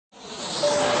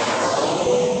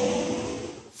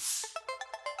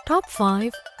Top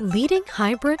 5 Leading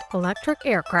Hybrid Electric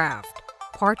Aircraft,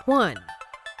 Part 1.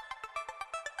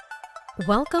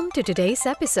 Welcome to today's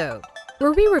episode,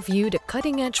 where we review the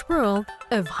cutting-edge world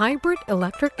of hybrid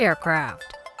electric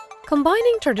aircraft.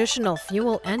 Combining traditional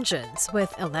fuel engines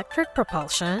with electric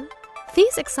propulsion,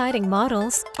 these exciting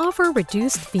models offer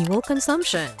reduced fuel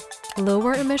consumption,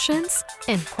 lower emissions,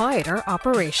 and quieter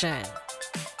operation.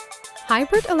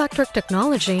 Hybrid electric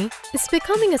technology is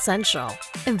becoming essential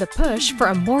in the push for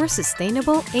a more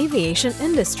sustainable aviation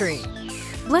industry,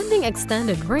 blending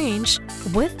extended range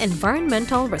with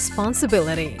environmental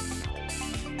responsibility.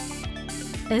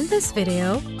 In this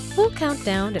video, we'll count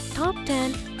down the top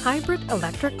 10 hybrid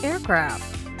electric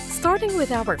aircraft, starting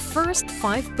with our first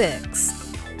 5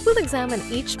 picks. We'll examine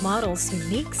each model's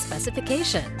unique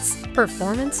specifications,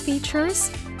 performance features,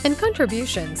 and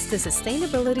contributions to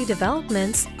sustainability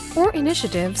developments or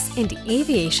initiatives in the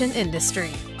aviation industry.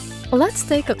 Let's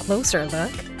take a closer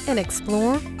look and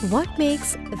explore what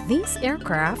makes these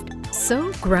aircraft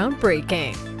so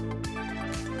groundbreaking.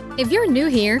 If you're new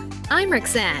here, I'm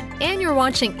Roxanne, and you're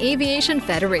watching Aviation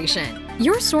Federation,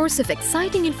 your source of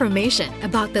exciting information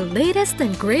about the latest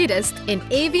and greatest in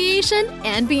aviation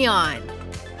and beyond.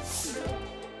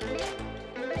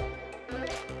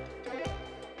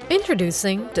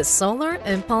 Introducing the Solar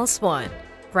Impulse 1,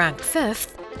 ranked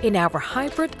 5th in our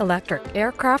hybrid electric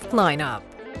aircraft lineup.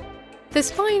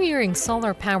 This pioneering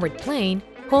solar-powered plane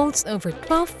holds over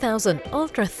 12,000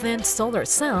 ultra-thin solar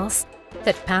cells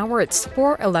that power its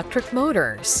 4 electric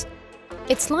motors.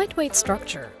 Its lightweight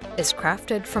structure is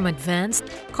crafted from advanced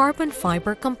carbon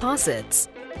fiber composites,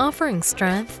 offering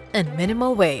strength and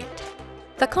minimal weight.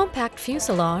 The compact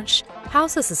fuselage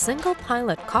houses a single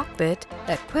pilot cockpit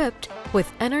equipped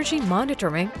with energy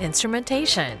monitoring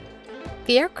instrumentation.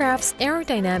 The aircraft's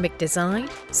aerodynamic design,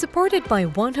 supported by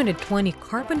 120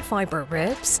 carbon fiber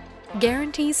ribs,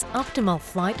 guarantees optimal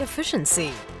flight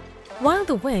efficiency, while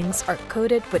the wings are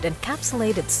coated with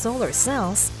encapsulated solar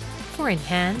cells for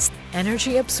enhanced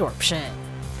energy absorption.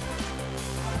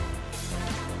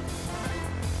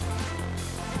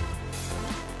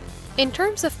 In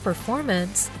terms of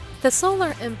performance, the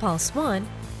Solar Impulse 1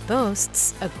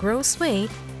 boasts a gross weight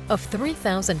of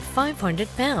 3,500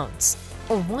 pounds,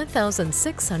 or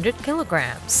 1,600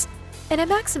 kilograms, and a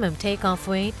maximum takeoff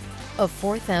weight of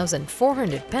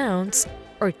 4,400 pounds,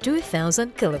 or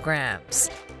 2,000 kilograms.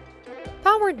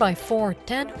 Powered by 4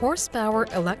 10-horsepower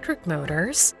electric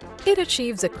motors, it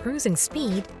achieves a cruising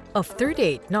speed of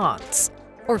 38 knots,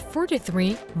 or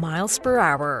 43 miles per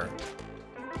hour.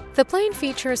 The plane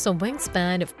features a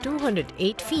wingspan of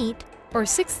 208 feet, or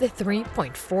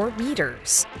 63.4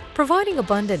 meters, providing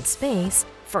abundant space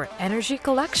for energy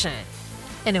collection,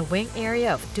 and a wing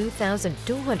area of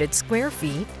 2,200 square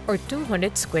feet, or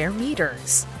 200 square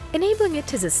meters, enabling it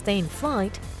to sustain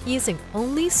flight using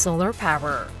only solar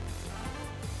power.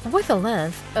 With a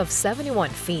length of 71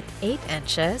 feet 8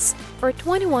 inches, or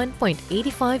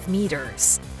 21.85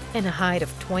 meters, and a height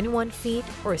of 21 feet,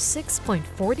 or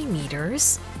 6.40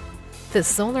 meters, the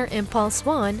Solar Impulse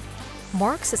 1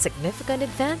 marks a significant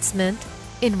advancement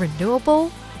in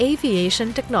renewable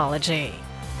aviation technology.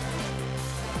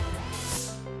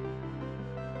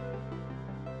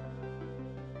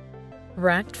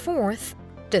 Ranked 4th,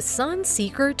 the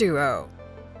Sunseeker Duo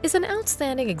is an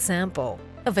outstanding example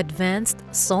of advanced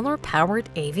solar-powered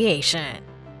aviation.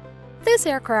 This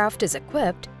aircraft is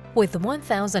equipped with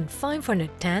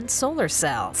 1,510 solar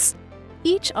cells,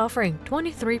 each offering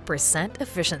 23%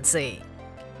 efficiency.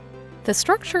 The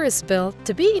structure is built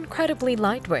to be incredibly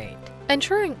lightweight,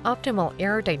 ensuring optimal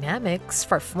aerodynamics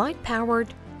for flight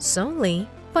powered solely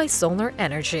by solar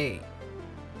energy.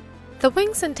 The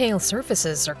wings and tail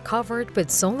surfaces are covered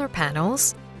with solar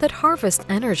panels that harvest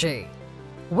energy,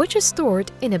 which is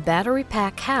stored in a battery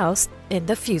pack housed in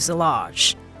the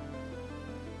fuselage.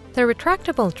 The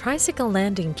retractable tricycle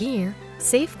landing gear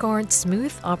safeguards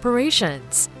smooth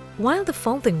operations, while the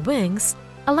folding wings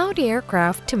allow the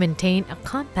aircraft to maintain a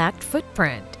compact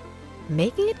footprint,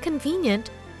 making it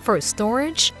convenient for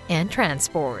storage and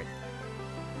transport.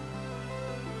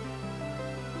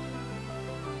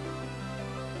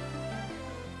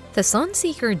 The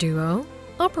Sunseeker Duo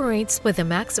operates with a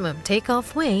maximum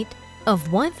takeoff weight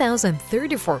of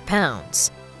 1,034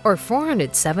 pounds, or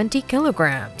 470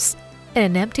 kilograms, and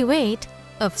an empty weight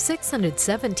of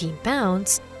 617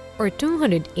 pounds, or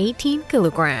 218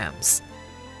 kilograms.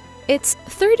 Its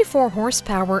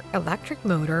 34-horsepower electric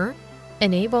motor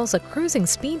enables a cruising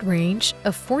speed range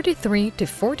of 43 to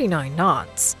 49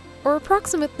 knots, or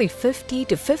approximately 50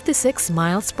 to 56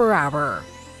 miles per hour,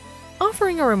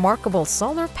 offering a remarkable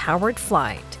solar-powered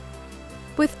flight.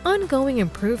 With ongoing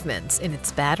improvements in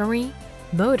its battery,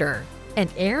 motor, and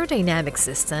aerodynamic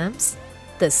systems,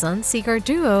 the Sunseeker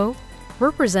duo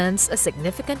represents a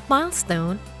significant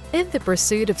milestone in the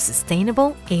pursuit of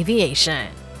sustainable aviation.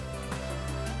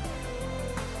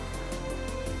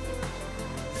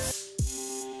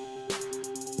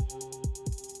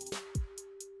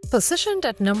 Positioned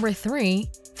at number 3,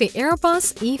 the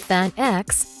Airbus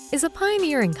E-Fan-X is a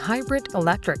pioneering hybrid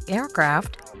electric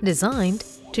aircraft designed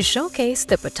to showcase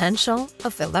the potential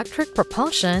of electric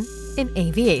propulsion in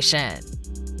aviation.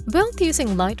 Built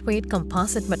using lightweight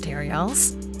composite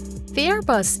materials, the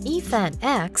Airbus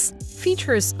E-Fan-X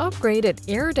features upgraded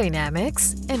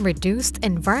aerodynamics and reduced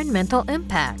environmental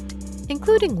impact,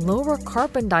 including lower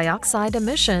carbon dioxide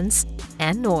emissions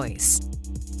and noise.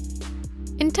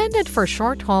 Intended for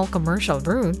short-haul commercial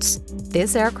routes,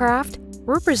 this aircraft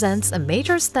represents a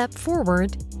major step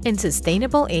forward in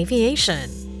sustainable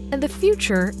aviation and the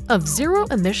future of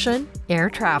zero-emission air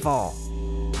travel.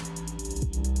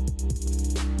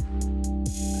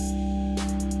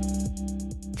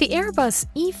 The Airbus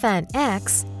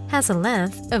E-Fan-X has a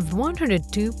length of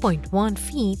 102.1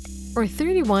 feet or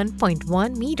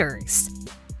 31.1 meters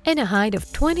and a height of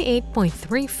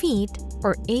 28.3 feet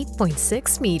or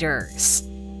 8.6 meters,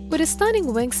 with a stunning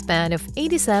wingspan of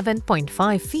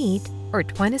 87.5 feet or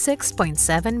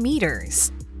 26.7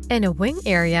 meters and a wing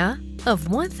area of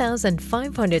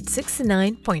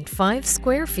 1,569.5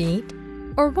 square feet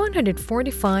or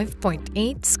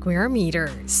 145.8 square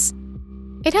meters.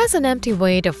 It has an empty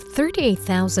weight of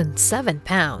 38,007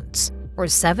 pounds or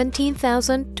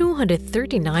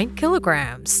 17,239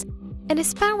 kilograms and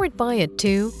is powered by a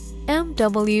 2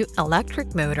 MW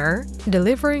electric motor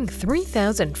delivering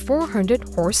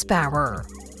 3,400 horsepower.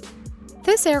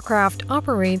 This aircraft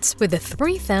operates with a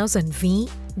 3,000 V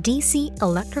DC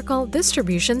electrical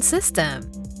distribution system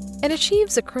and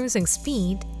achieves a cruising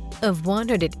speed of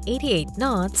 188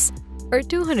 knots or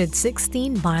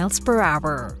 216 miles per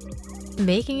hour,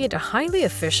 making it a highly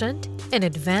efficient and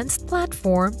advanced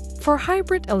platform for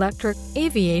hybrid electric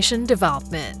aviation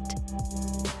development.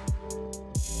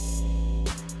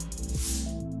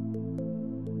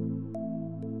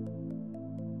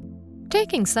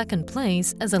 Taking second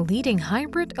place as a leading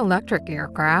hybrid electric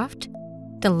aircraft,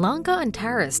 the Langa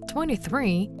Antares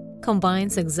 23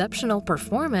 combines exceptional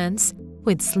performance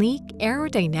with sleek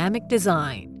aerodynamic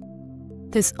design.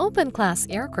 This open-class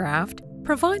aircraft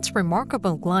provides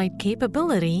remarkable glide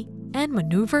capability and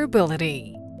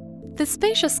maneuverability. The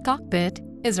spacious cockpit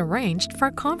is arranged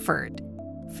for comfort,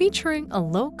 featuring a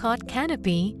low-cut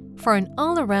canopy for an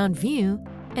all-around view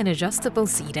and adjustable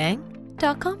seating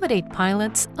to accommodate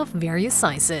pilots of various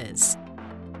sizes.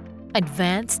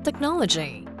 Advanced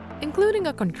technology, including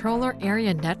a controller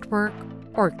area network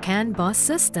or CAN bus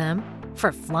system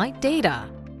for flight data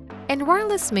and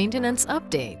wireless maintenance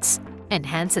updates,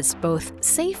 enhances both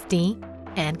safety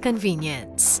and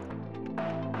convenience.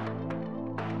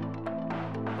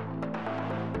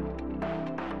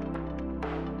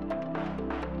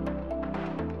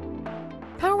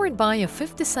 Powered by a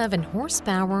 57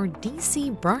 horsepower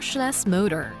DC brushless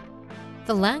motor,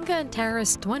 the Langa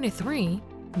Antares 23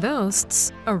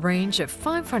 boasts a range of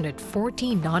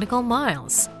 514 nautical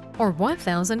miles or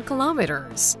 1,000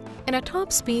 kilometers and a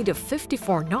top speed of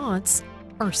 54 knots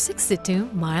or 62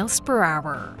 miles per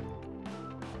hour.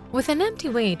 With an empty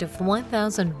weight of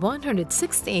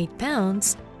 1,168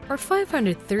 pounds or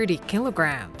 530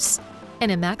 kilograms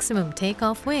and a maximum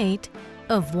takeoff weight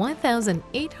of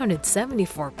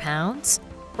 1,874 pounds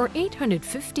or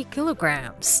 850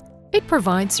 kilograms, it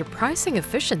provides surprising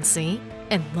efficiency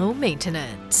and low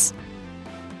maintenance.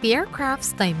 The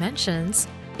aircraft's dimensions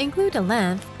include a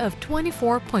length of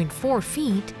 24.4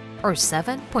 feet or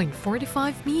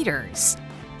 7.45 meters,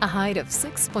 a height of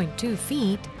 6.2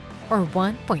 feet or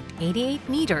 1.88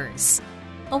 meters,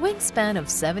 a wingspan of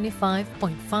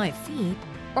 75.5 feet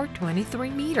or 23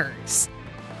 meters,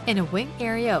 and a wing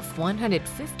area of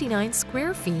 159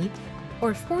 square feet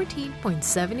or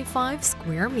 14.75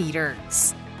 square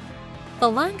meters. The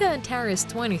Langa Antares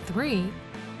 23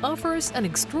 offers an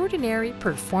extraordinary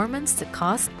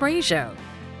performance-to-cost ratio,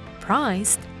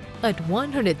 priced at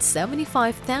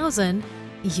 $175,000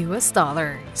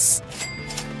 US.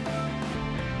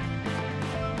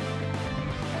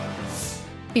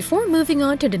 Before moving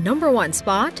on to the number 1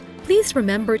 spot, please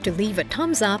remember to leave a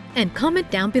thumbs up and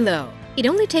comment down below. It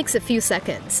only takes a few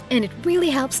seconds, and it really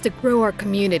helps to grow our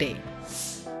community.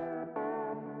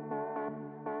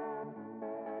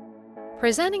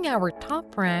 Presenting our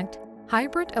top-ranked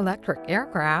hybrid electric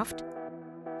aircraft,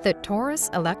 the Taurus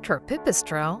Electra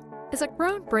Pipistrel is a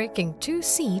groundbreaking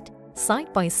 2-seat,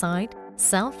 side-by-side,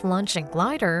 self-launching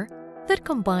glider that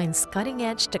combines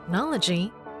cutting-edge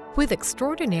technology with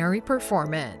extraordinary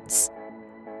performance.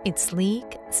 Its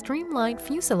sleek, streamlined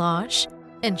fuselage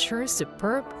ensures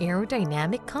superb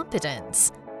aerodynamic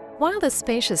competence, while the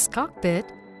spacious cockpit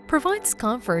provides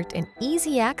comfort and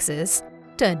easy access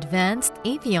to advanced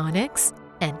avionics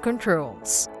and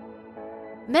controls.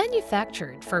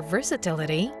 Manufactured for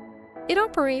versatility, it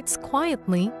operates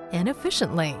quietly and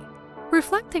efficiently,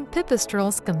 reflecting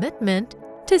Pipistrel's commitment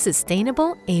to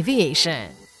sustainable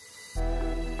aviation.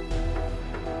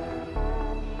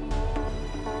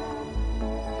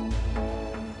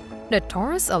 The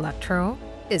Taurus Electro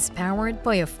is powered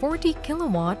by a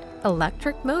 40-kilowatt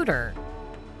electric motor,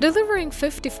 delivering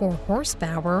 54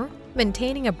 horsepower,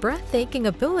 maintaining a breathtaking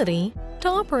ability to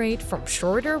operate from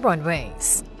shorter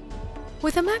runways.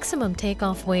 With a maximum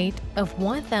takeoff weight of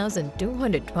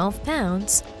 1,212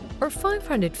 pounds or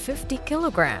 550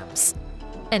 kilograms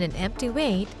and an empty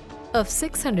weight of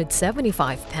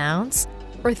 675 pounds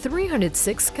or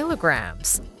 306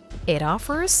 kilograms, it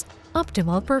offers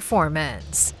optimal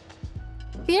performance.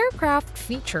 The aircraft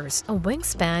features a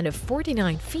wingspan of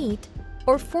 49 feet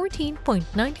or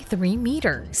 14.93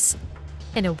 meters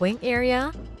and a wing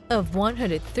area of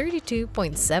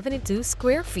 132.72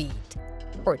 square feet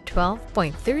or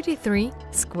 12.33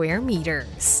 square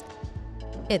meters.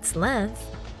 Its length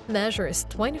measures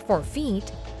 24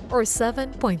 feet or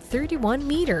 7.31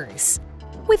 meters,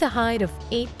 with a height of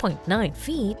 8.9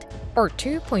 feet or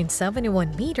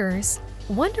 2.71 meters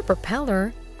when the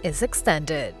propeller is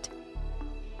extended.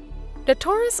 The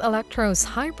Taurus Electro's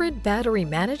hybrid battery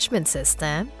management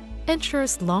system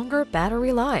ensures longer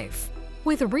battery life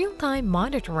with real-time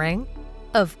monitoring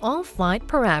of all flight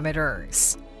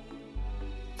parameters.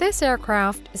 This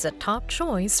aircraft is a top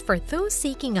choice for those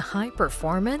seeking a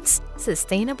high-performance,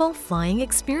 sustainable flying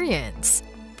experience,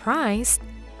 priced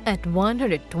at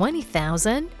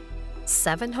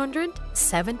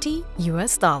 $120,770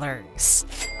 US.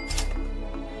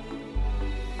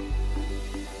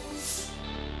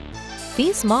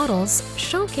 These models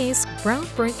showcase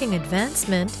groundbreaking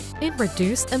advancement in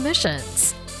reduced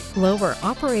emissions, lower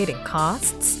operating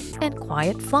costs, and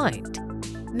quiet flight,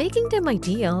 making them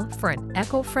ideal for an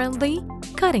eco-friendly,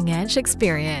 cutting-edge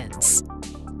experience.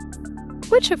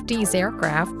 Which of these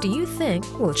aircraft do you think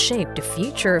will shape the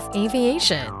future of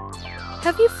aviation?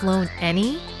 Have you flown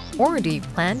any, or do you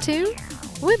plan to?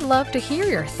 We'd love to hear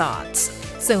your thoughts,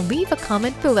 so leave a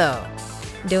comment below.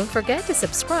 Don't forget to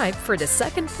subscribe for the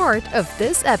second part of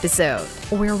this episode,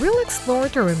 where we'll explore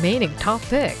the remaining top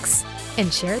picks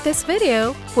and share this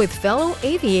video with fellow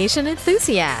aviation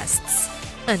enthusiasts.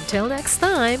 Until next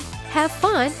time, have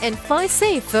fun and fly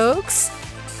safe, folks!